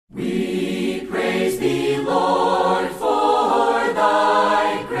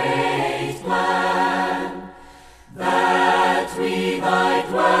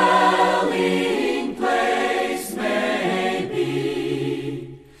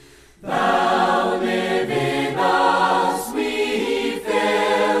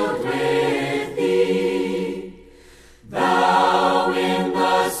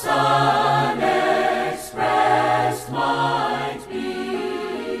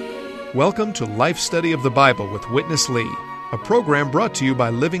Welcome to Life Study of the Bible with Witness Lee, a program brought to you by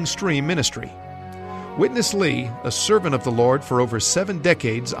Living Stream Ministry. Witness Lee, a servant of the Lord for over 7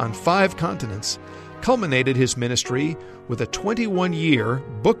 decades on 5 continents, culminated his ministry with a 21-year,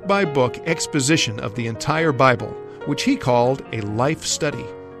 book-by-book exposition of the entire Bible, which he called a life study.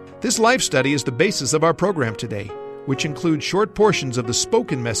 This life study is the basis of our program today, which includes short portions of the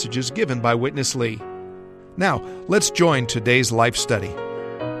spoken messages given by Witness Lee. Now, let's join today's life study.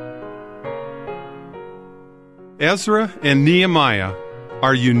 Ezra and Nehemiah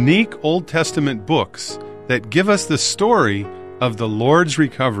are unique Old Testament books that give us the story of the Lord's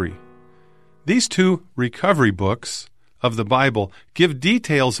recovery. These 2 recovery books of the Bible give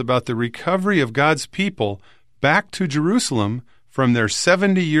details about the recovery of God's people back to Jerusalem from their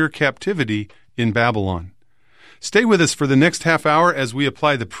 70-year captivity in Babylon. Stay with us for the next half hour as we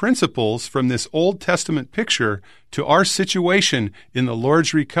apply the principles from this Old Testament picture to our situation in the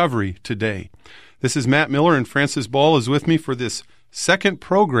Lord's recovery today. This is Matt Miller, and Francis Ball is with me for this second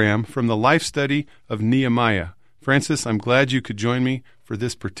program from the life study of Nehemiah. Francis, I'm glad you could join me for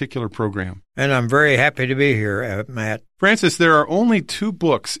this particular program. And I'm very happy to be here, Matt. Francis, there are only 2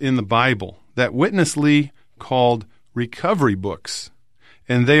 books in the Bible that Witness Lee called recovery books,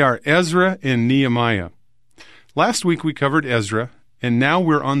 and they are Ezra and Nehemiah. Last week we covered Ezra, and now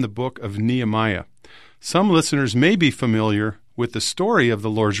we're on the book of Nehemiah. Some listeners may be familiar with the story of the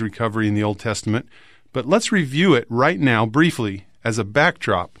Lord's recovery in the Old Testament, but let's review it right now briefly as a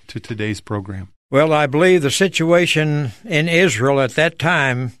backdrop to today's program. Well, I believe the situation in Israel at that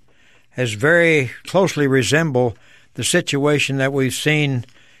time has very closely resembled the situation that we've seen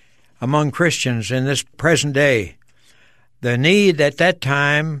among Christians in this present day. The need at that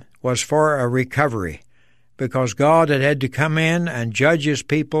time was for a recovery, because God had to come in and judge His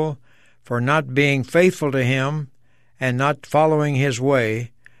people for not being faithful to Him and not following His way,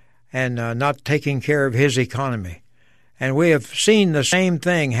 and not taking care of His economy. And we have seen the same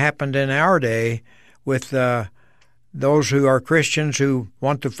thing happened in our day with those who are Christians who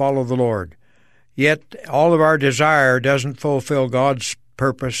want to follow the Lord. Yet all of our desire doesn't fulfill God's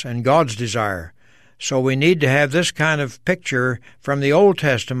purpose and God's desire. So we need to have this kind of picture from the Old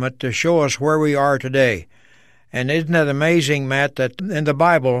Testament to show us where we are today. And isn't it amazing, Matt, that in the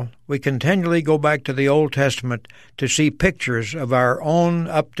Bible we continually go back to the Old Testament to see pictures of our own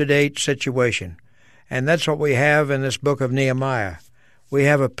up-to-date situation? And that's what we have in this book of Nehemiah. We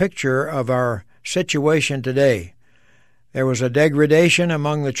have a picture of our situation today. There was a degradation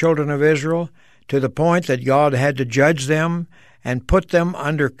among the children of Israel to the point that God had to judge them and put them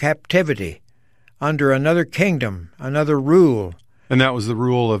under captivity, under another kingdom, another rule. And that was the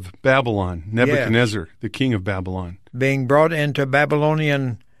rule of Babylon, Nebuchadnezzar, yes, the king of Babylon. Being brought into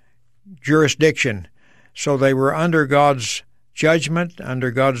Babylonian jurisdiction. So they were under God's judgment, under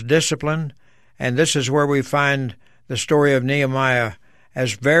God's discipline, and this is where we find the story of Nehemiah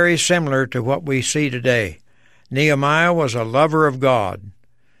as very similar to what we see today. Nehemiah was a lover of God.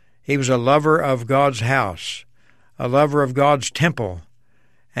 He was a lover of God's house, a lover of God's temple,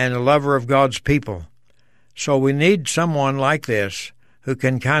 and a lover of God's people. So we need someone like this who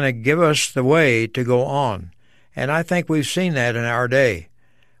can kind of give us the way to go on. And I think we've seen that in our day.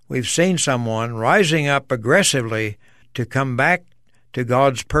 We've seen someone rising up aggressively to come back to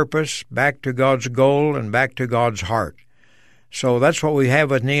God's purpose, back to God's goal, and back to God's heart. So that's what we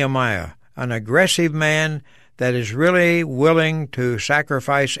have with Nehemiah, an aggressive man that is really willing to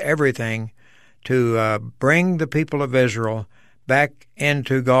sacrifice everything to bring the people of Israel back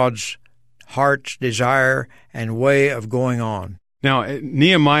into God's heart's desire and way of going on. Now,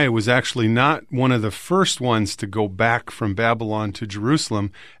 Nehemiah was actually not one of the first ones to go back from Babylon to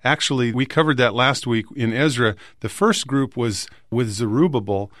Jerusalem. Actually, we covered that last week in Ezra. The first group was with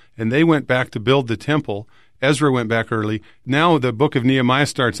Zerubbabel, and they went back to build the temple. Ezra went back early. Now the book of Nehemiah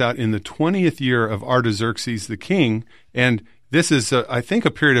starts out in the 20th year of Artaxerxes the king, and this is, I think,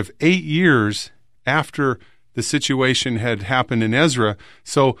 a period of 8 years after the situation had happened in Ezra.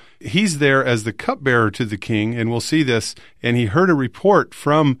 So he's there as the cupbearer to the king, and we'll see this. And he heard a report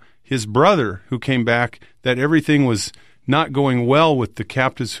from his brother who came back that everything was not going well with the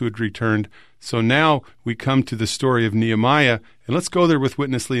captives who had returned. So now we come to the story of Nehemiah, and let's go there with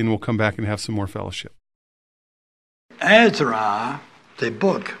Witness Lee, and we'll come back and have some more fellowship. Ezra, the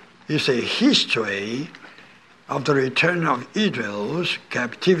book, is a history of the return of Israel's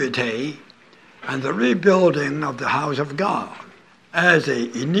captivity and the rebuilding of the house of God as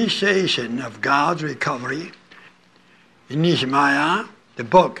an initiation of God's recovery. In Nehemiah, the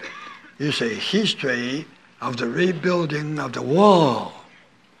book is a history of the rebuilding of the wall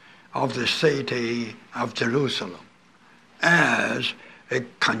of the city of Jerusalem as a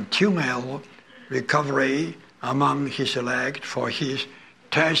continual recovery among his elect for his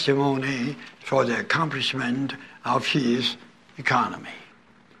testimony for the accomplishment of his economy.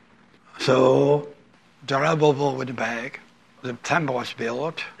 So Zerubbabel went back, the temple was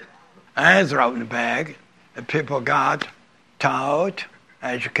built, Ezra went back, the people got taught,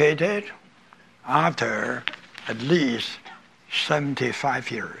 educated, after at least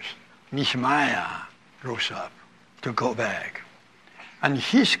 75 years. Nehemiah rose up to go back. And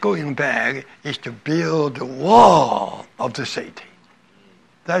his going back is to build the wall of the city.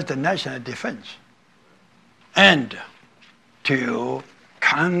 That's the national defense. And to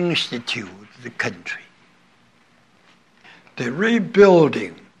constitute the country. The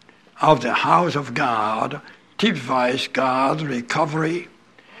rebuilding of the house of God typifies God's recovery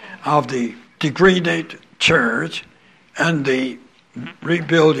of the degraded church, and the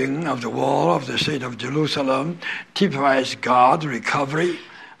rebuilding of the wall of the city of Jerusalem typifies God's recovery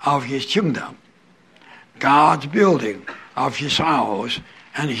of his kingdom. God's building of his house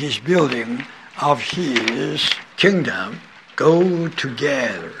and his building of his kingdom go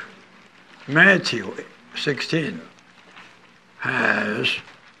together. Matthew 16 has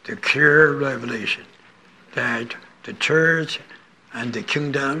the clear revelation that the church and the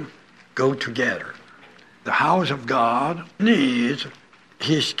kingdom go together. The house of God needs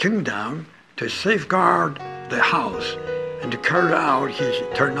his kingdom to safeguard the house and to carry out his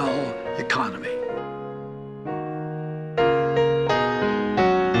eternal economy.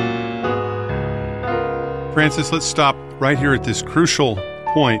 Francis, let's stop right here at this crucial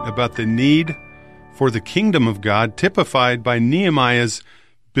point about the need for the kingdom of God, typified by Nehemiah's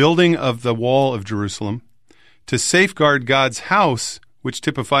building of the wall of Jerusalem, to safeguard God's house, which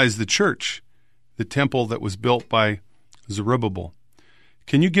typifies the church, the temple that was built by Zerubbabel.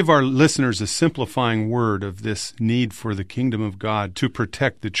 Can you give our listeners a simplifying word of this need for the kingdom of God to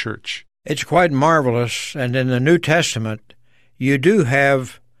protect the church? It's quite marvelous, and in the New Testament, you do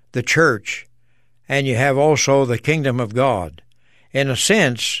have the church, and you have also the kingdom of God. In a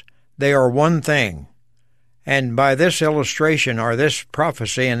sense, they are one thing. And by this illustration, or this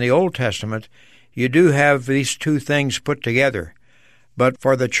prophecy in the Old Testament, you do have these two things put together. But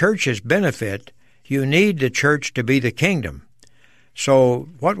for the church's benefit, you need the church to be the kingdom. So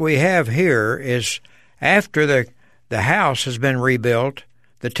what we have here is after the house has been rebuilt,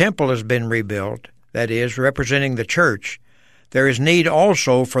 the temple has been rebuilt, that is, representing the church, there is need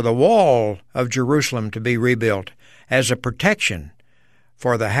also for the wall of Jerusalem to be rebuilt as a protection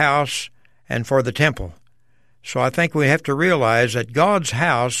for the house and for the temple. So I think we have to realize that God's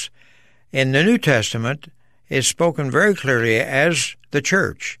house in the New Testament is spoken very clearly as the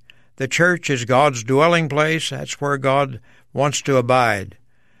church. The church is God's dwelling place. That's where God wants to abide.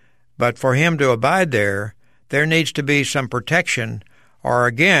 But for him to abide there needs to be some protection, or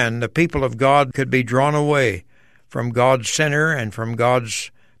again, the people of God could be drawn away from God's center and from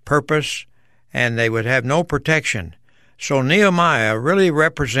God's purpose, and they would have no protection. So Nehemiah really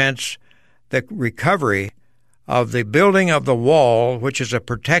represents the recovery of the building of the wall, which is a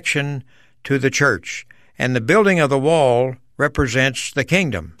protection to the church. And the building of the wall represents the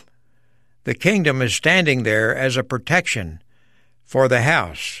kingdom. The kingdom is standing there as a protection for the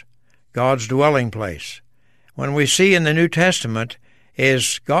house, God's dwelling place. When we see in the New Testament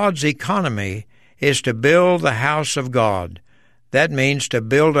is God's economy is to build the house of God. That means to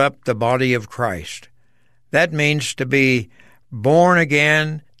build up the body of Christ. That means to be born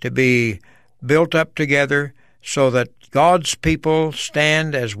again, to be built up together so that God's people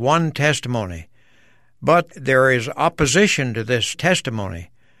stand as one testimony. But there is opposition to this testimony.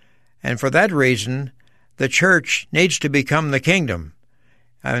 And for that reason, the church needs to become the kingdom.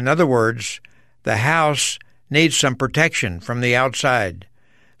 In other words, the house needs some protection from the outside.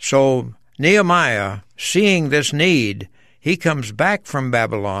 So Nehemiah, seeing this need, he comes back from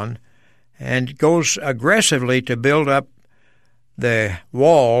Babylon and goes aggressively to build up the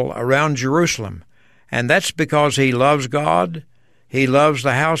wall around Jerusalem. And that's because he loves God, he loves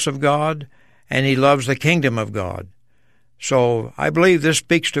the house of God, and he loves the kingdom of God. So I believe this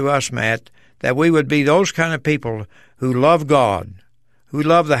speaks to us, Matt, that we would be those kind of people who love God, who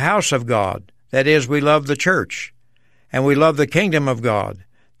love the house of God. That is, we love the church, and we love the kingdom of God.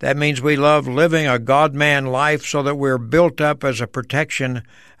 That means we love living a God-man life so that we're built up as a protection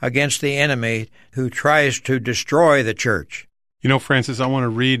against the enemy who tries to destroy the church. You know, Francis, I want to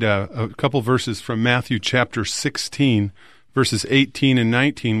read a couple verses from Matthew chapter 16, verses 18 and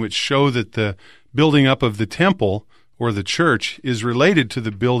 19, which show that the building up of the temple or the church is related to the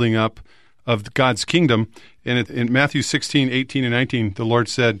building up of God's kingdom. And in Matthew 16, 18 and 19, the Lord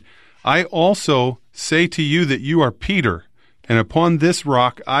said, "I also say to you that you are Peter, And upon this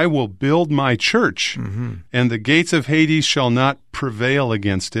rock I will build my church, and the gates of Hades shall not prevail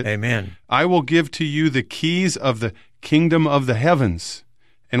against it. Amen. I will give to you the keys of the kingdom of the heavens.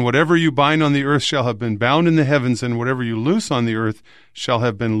 And whatever you bind on the earth shall have been bound in the heavens, and whatever you loose on the earth shall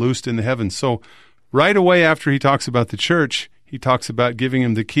have been loosed in the heavens. So right away after he talks about the church, he talks about giving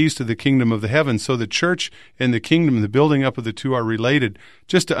him the keys to the kingdom of the heavens. So the church and the kingdom, the building up of the two are related.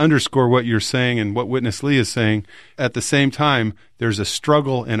 Just to underscore what you're saying and what Witness Lee is saying, at the same time, there's a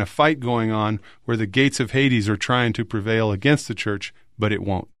struggle and a fight going on where the gates of Hades are trying to prevail against the church, but it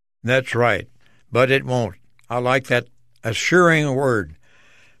won't. That's right. But it won't. I like that assuring word,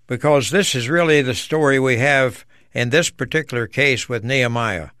 because this is really the story we have in this particular case with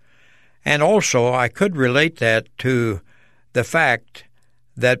Nehemiah. And also, I could relate that to the fact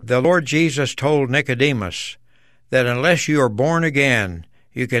that the Lord Jesus told Nicodemus that unless you are born again,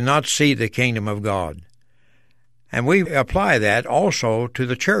 you cannot see the kingdom of God. And we apply that also to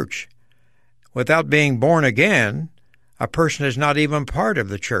the church. Without being born again, a person is not even part of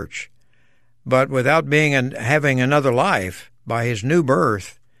the church. But without having another life by his new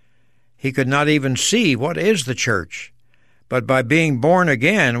birth, he could not even see what is the church. But by being born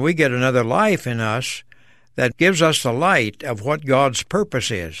again, we get another life in us that gives us the light of what God's purpose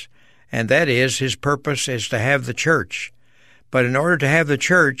is, and that is, His purpose is to have the church. But in order to have the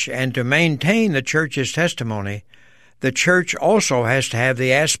church and to maintain the church's testimony, the church also has to have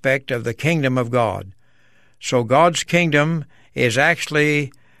the aspect of the kingdom of God. So God's kingdom is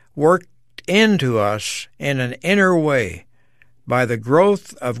actually worked into us in an inner way by the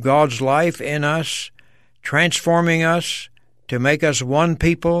growth of God's life in us, transforming us to make us one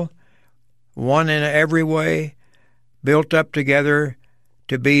people, one in every way, built up together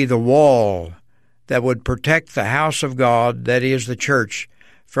to be the wall that would protect the house of God, that is the church,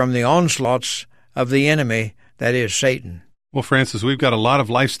 from the onslaughts of the enemy, that is Satan. Well, Francis, we've got a lot of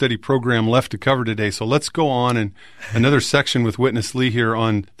life study program left to cover today, so let's go on in another section with Witness Lee here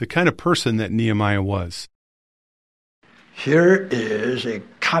on the kind of person that Nehemiah was. Here is a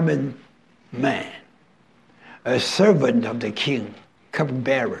common man, a servant of the king,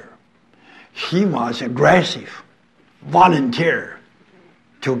 cupbearer. He was aggressive, volunteer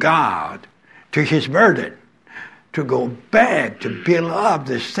to God, to his burden, to go back to build up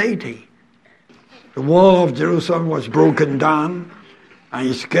the city. The wall of Jerusalem was broken down, and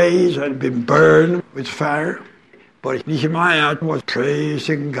its gates had been burned with fire. But Nehemiah was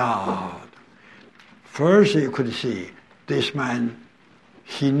praising God. First you could see this man,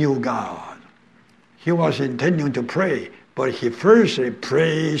 he knew God. He was intending to pray, but he firstly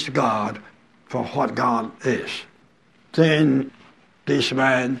praised God for what God is. Then this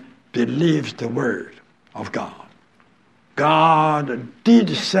man believes the word of God. God did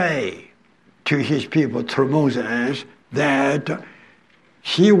say to his people through Moses that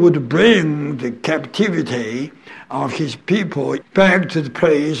he would bring the captivity of his people back to the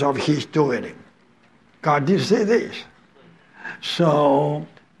place of his dwelling. God did say this. So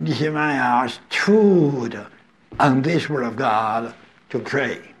Nehemiah stood on this word of God to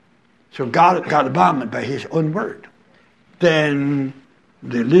pray. So God got bound by his own word. Then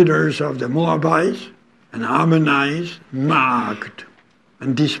the leaders of the Moabites and Ammonites mocked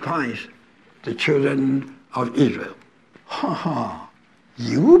and despised the children of Israel. Ha ha!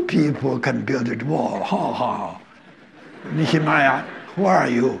 You people can build a wall. Ha ha! Nehemiah, who are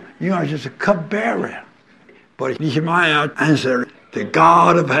you? You are just a cupbearer. But Nehemiah answered, the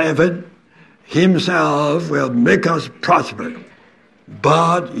God of heaven himself will make us prosper.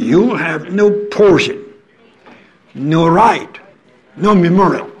 But you have no portion, no right, no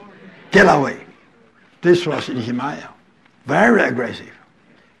memorial. Get away. This was Nehemiah. Very aggressive.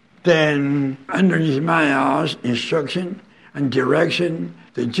 Then, under Nehemiah's instruction and direction,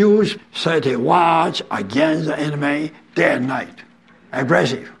 the Jews set a watch against the enemy day and night.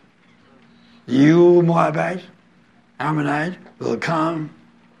 Aggressive. You Moabites, Ammonites will come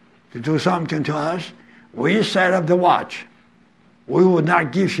to do something to us. We set up the watch. We will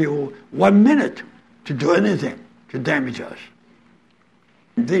not give you 1 minute to do anything to damage us.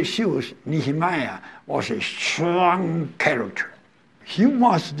 This shows Nehemiah was a strong character. He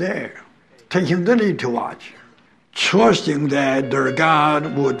was there, taking the lead to watch, trusting that their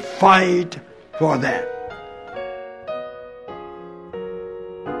God would fight for them.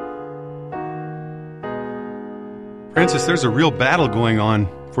 Francis, there's a real battle going on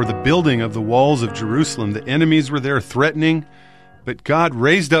for the building of the walls of Jerusalem. The enemies were there threatening, but God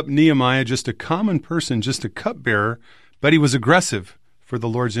raised up Nehemiah, just a common person, just a cupbearer, but he was aggressive for the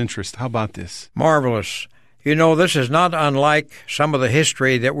Lord's interest. How about this? Marvelous. You know, this is not unlike some of the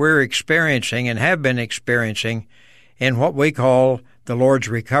history that we're experiencing and have been experiencing in what we call the Lord's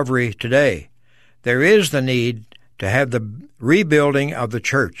recovery today. There is the need to have the rebuilding of the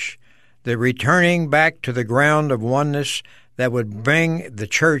church, the returning back to the ground of oneness that would bring the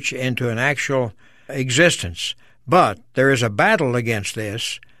church into an actual existence. But there is a battle against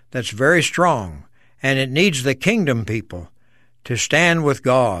this that's very strong, and it needs the kingdom people to stand with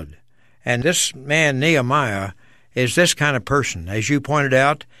God. And this man, Nehemiah, is this kind of person. As you pointed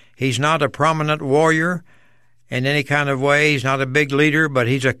out, he's not a prominent warrior in any kind of way. He's not a big leader, but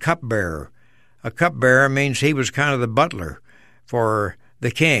he's a cupbearer. A cupbearer means he was kind of the butler for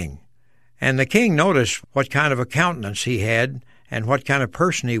the king. And the king noticed what kind of a countenance he had and what kind of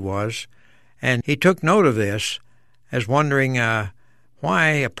person he was, and he took note of this as wondering why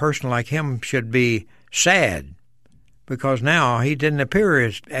a person like him should be sad, because now he didn't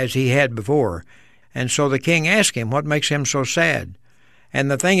appear as he had before. And so the king asked him, what makes him so sad? And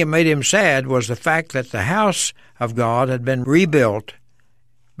the thing that made him sad was the fact that the house of God had been rebuilt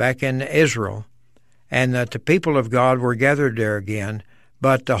back in Israel, and that the people of God were gathered there again,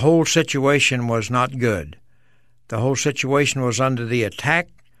 but the whole situation was not good. The whole situation was under the attack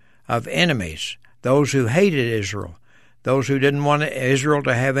of enemies, those who hated Israel, those who didn't want Israel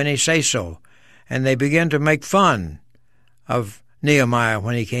to have any say-so. And they began to make fun of Nehemiah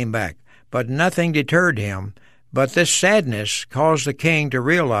when he came back. But nothing deterred him. But this sadness caused the king to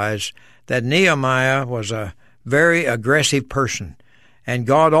realize that Nehemiah was a very aggressive person. And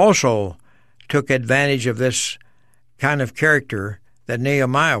God also took advantage of this kind of character that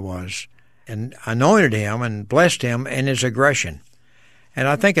Nehemiah was, and anointed him and blessed him in his aggression. And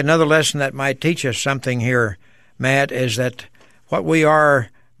I think another lesson that might teach us something here, Matt, is that what we are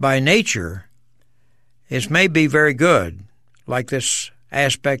by nature is may be very good, like this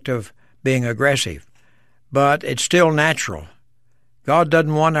aspect of being aggressive, but it's still natural. God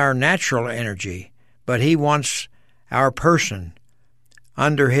doesn't want our natural energy, but He wants our person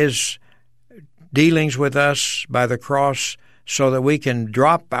under His dealings with us by the cross, so that we can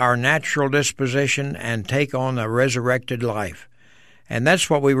drop our natural disposition and take on a resurrected life. And that's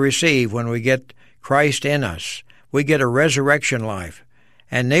what we receive when we get Christ in us. We get a resurrection life.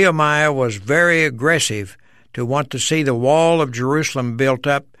 And Nehemiah was very aggressive to want to see the wall of Jerusalem built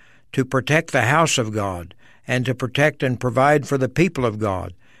up to protect the house of God and to protect and provide for the people of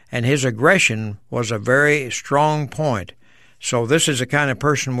God. And his aggression was a very strong point. So this is the kind of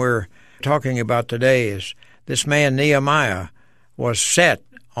person we're talking about today. Is this man Nehemiah was set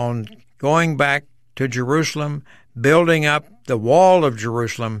on going back to Jerusalem, building up the wall of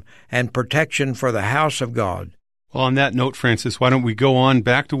Jerusalem, and protection for the house of God. Well, on that note, Francis, why don't we go on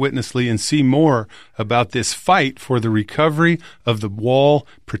back to Witness Lee and see more about this fight for the recovery of the wall,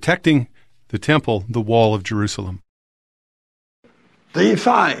 protecting the temple, the wall of Jerusalem. They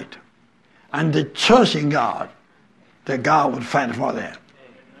fight, and they trust in God, that God would fight for them.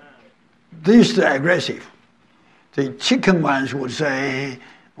 These are aggressive. The chicken ones would say,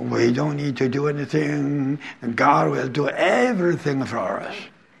 we don't need to do anything, and God will do everything for us.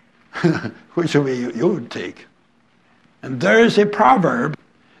 Which way you would take? And there is a proverb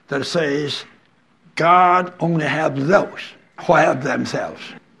that says, God only helps those who help themselves.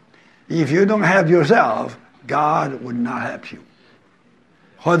 If you don't help yourself, God would not help you.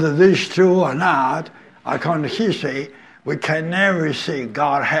 Whether this is true or not, according to history, we can never say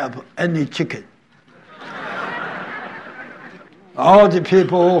God help any chicken. All the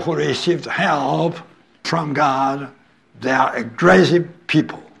people who received help from God, they are aggressive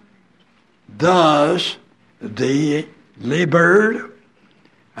people. Thus, they labored,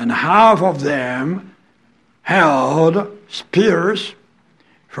 and half of them held spears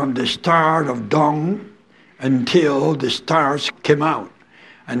from the start of dawn until the stars came out.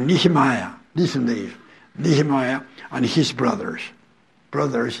 And Nehemiah, listen to this, Nehemiah and his brothers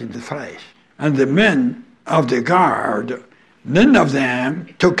in the flesh, and the men of the guard, none of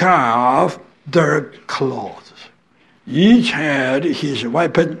them took off their clothes. Each had his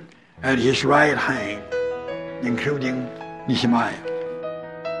weapon at his right hand, including Nehemiah.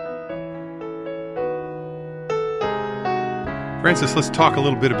 Francis, let's talk a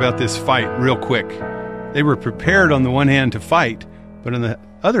little bit about this fight real quick. They were prepared on the one hand to fight, but on the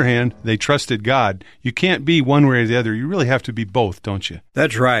other hand, they trusted God. You can't be one way or the other. You really have to be both, don't you?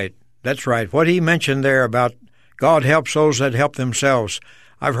 That's right. That's right. What he mentioned there about God helps those that help themselves,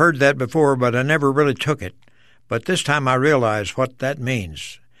 I've heard that before, but I never really took it. But this time I realize what that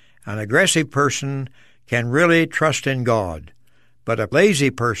means. An aggressive person can really trust in God. But a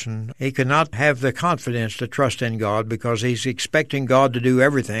lazy person, he cannot have the confidence to trust in God because he's expecting God to do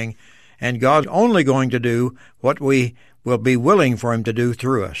everything, and God's only going to do what we will be willing for Him to do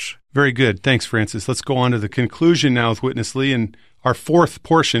through us. Very good. Thanks, Francis. Let's go on to the conclusion now with Witness Lee. And our fourth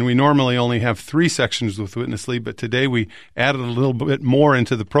portion, we normally only have 3 sections with Witness Lee, but today we added a little bit more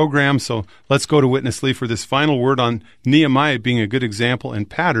into the program. So let's go to Witness Lee for this final word on Nehemiah being a good example and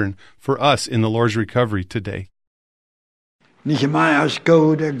pattern for us in the Lord's recovery today. Nehemiah's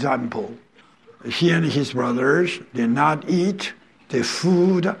good example. He and his brothers did not eat the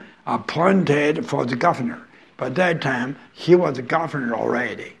food appointed for the governor. By that time, he was the governor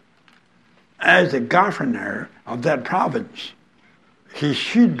already. As the governor of that province, he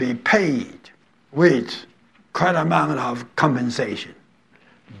should be paid with quite an amount of compensation.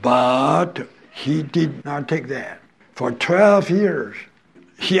 But he did not take that. For 12 years,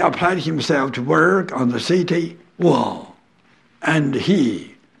 he applied himself to work on the city wall, and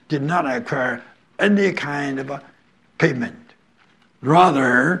he did not acquire any kind of a payment.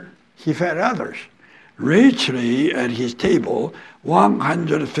 Rather, he fed others richly at his table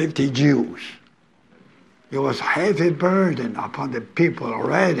 150 Jews. It was a heavy burden upon the people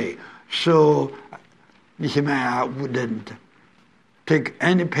already, so Nehemiah wouldn't take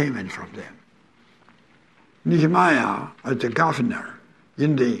any payment from them. Nehemiah, as the governor,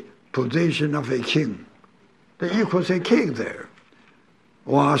 in the position of a king, the equals a king there,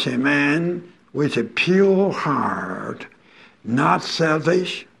 was a man with a pure heart, not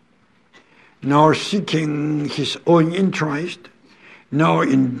selfish, nor seeking his own interest, nor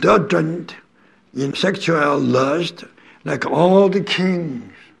indulgent in sexual lust like all the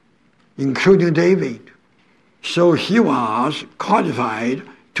kings, including David. So he was qualified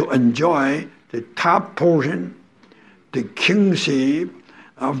to enjoy the top portion, the kingship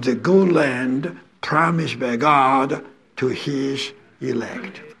of the good land promised by God to his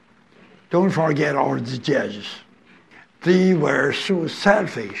elect. Don't forget all the judges. They were so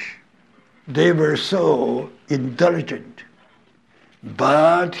selfish. They were so indulgent.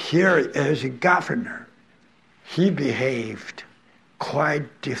 But here as a governor, he behaved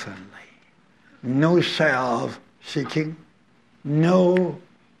quite differently. No self-seeking, no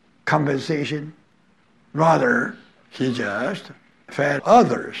compensation. Rather, he just fed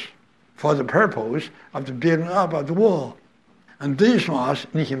others for the purpose of the building up of the wall. And this was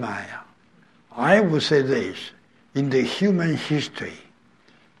Nehemiah. I would say this, in the human history,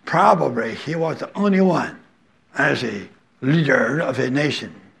 probably he was the only one, as a leader of a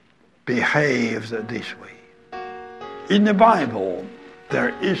nation, behaved this way. In the Bible,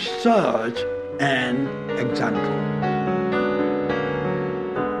 there is such an example.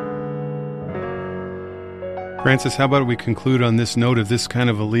 Francis, how about we conclude on this note of this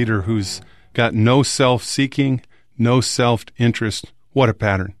kind of a leader who's got no self-seeking, no self-interest? What a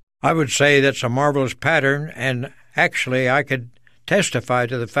pattern. I would say that's a marvelous pattern, and actually I could testify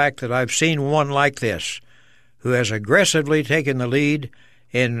to the fact that I've seen one like this, who has aggressively taken the lead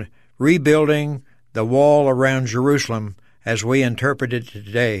in rebuilding the wall around Jerusalem as we interpret it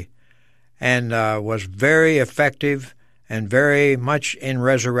today, and was very effective and very much in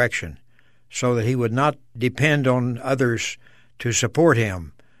resurrection, so that he would not depend on others to support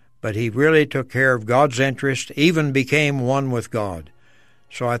him, but he really took care of God's interest, even became one with God.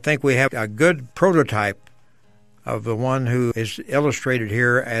 So I think we have a good prototype of the one who is illustrated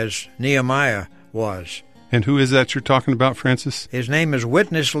here as Nehemiah was. And who is that you're talking about, Francis? His name is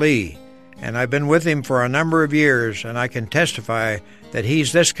Witness Lee, and I've been with him for a number of years, and I can testify that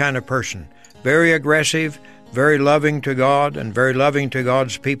he's this kind of person, very aggressive, very loving to God, and very loving to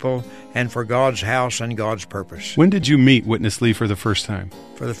God's people, and for God's house and God's purpose. When did you meet Witness Lee for the first time?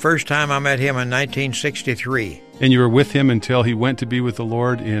 For the first time, I met him in 1963. And you were with him until he went to be with the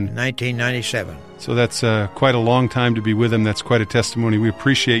Lord in 1997. So that's quite a long time to be with him. That's quite a testimony. We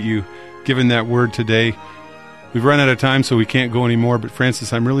appreciate you giving that word today. We've run out of time, so we can't go anymore. But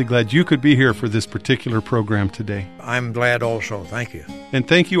Francis, I'm really glad you could be here for this particular program today. I'm glad also. Thank you. And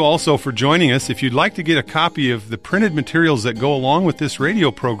thank you also for joining us. If you'd like to get a copy of the printed materials that go along with this radio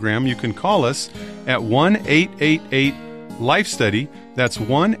program, you can call us at 1-888-LIFE-STUDY. That's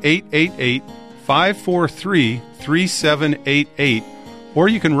 1-888-543-3788. Or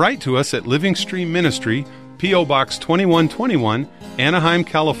you can write to us at Living Stream Ministry, P.O. Box 2121, Anaheim,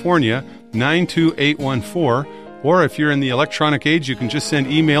 California, 92814. Or if you're in the electronic age, you can just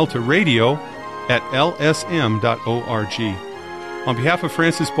send email to radio@lsm.org. On behalf of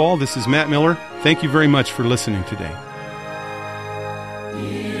Francis Ball, this is Matt Miller. Thank you very much for listening today.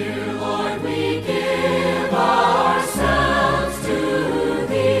 Dear Lord, we give ourselves to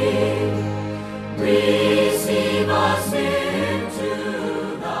Thee. Receive us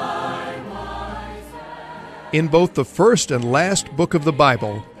into Thy wise hand. In both the first and last book of the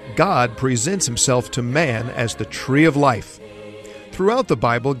Bible, God presents himself to man as the tree of life. Throughout the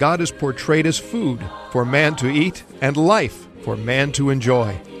Bible, God is portrayed as food for man to eat and life for man to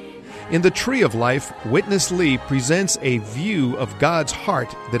enjoy. In the Tree of Life, Witness Lee presents a view of God's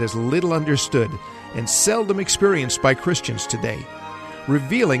heart that is little understood and seldom experienced by Christians today,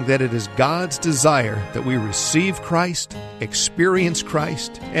 revealing that it is God's desire that we receive Christ, experience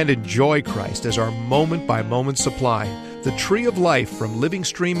Christ, and enjoy Christ as our moment-by-moment supply. The Tree of Life from Living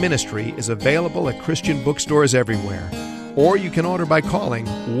Stream Ministry is available at Christian bookstores everywhere, or you can order by calling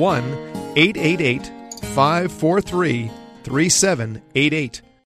 1-888-543-3788.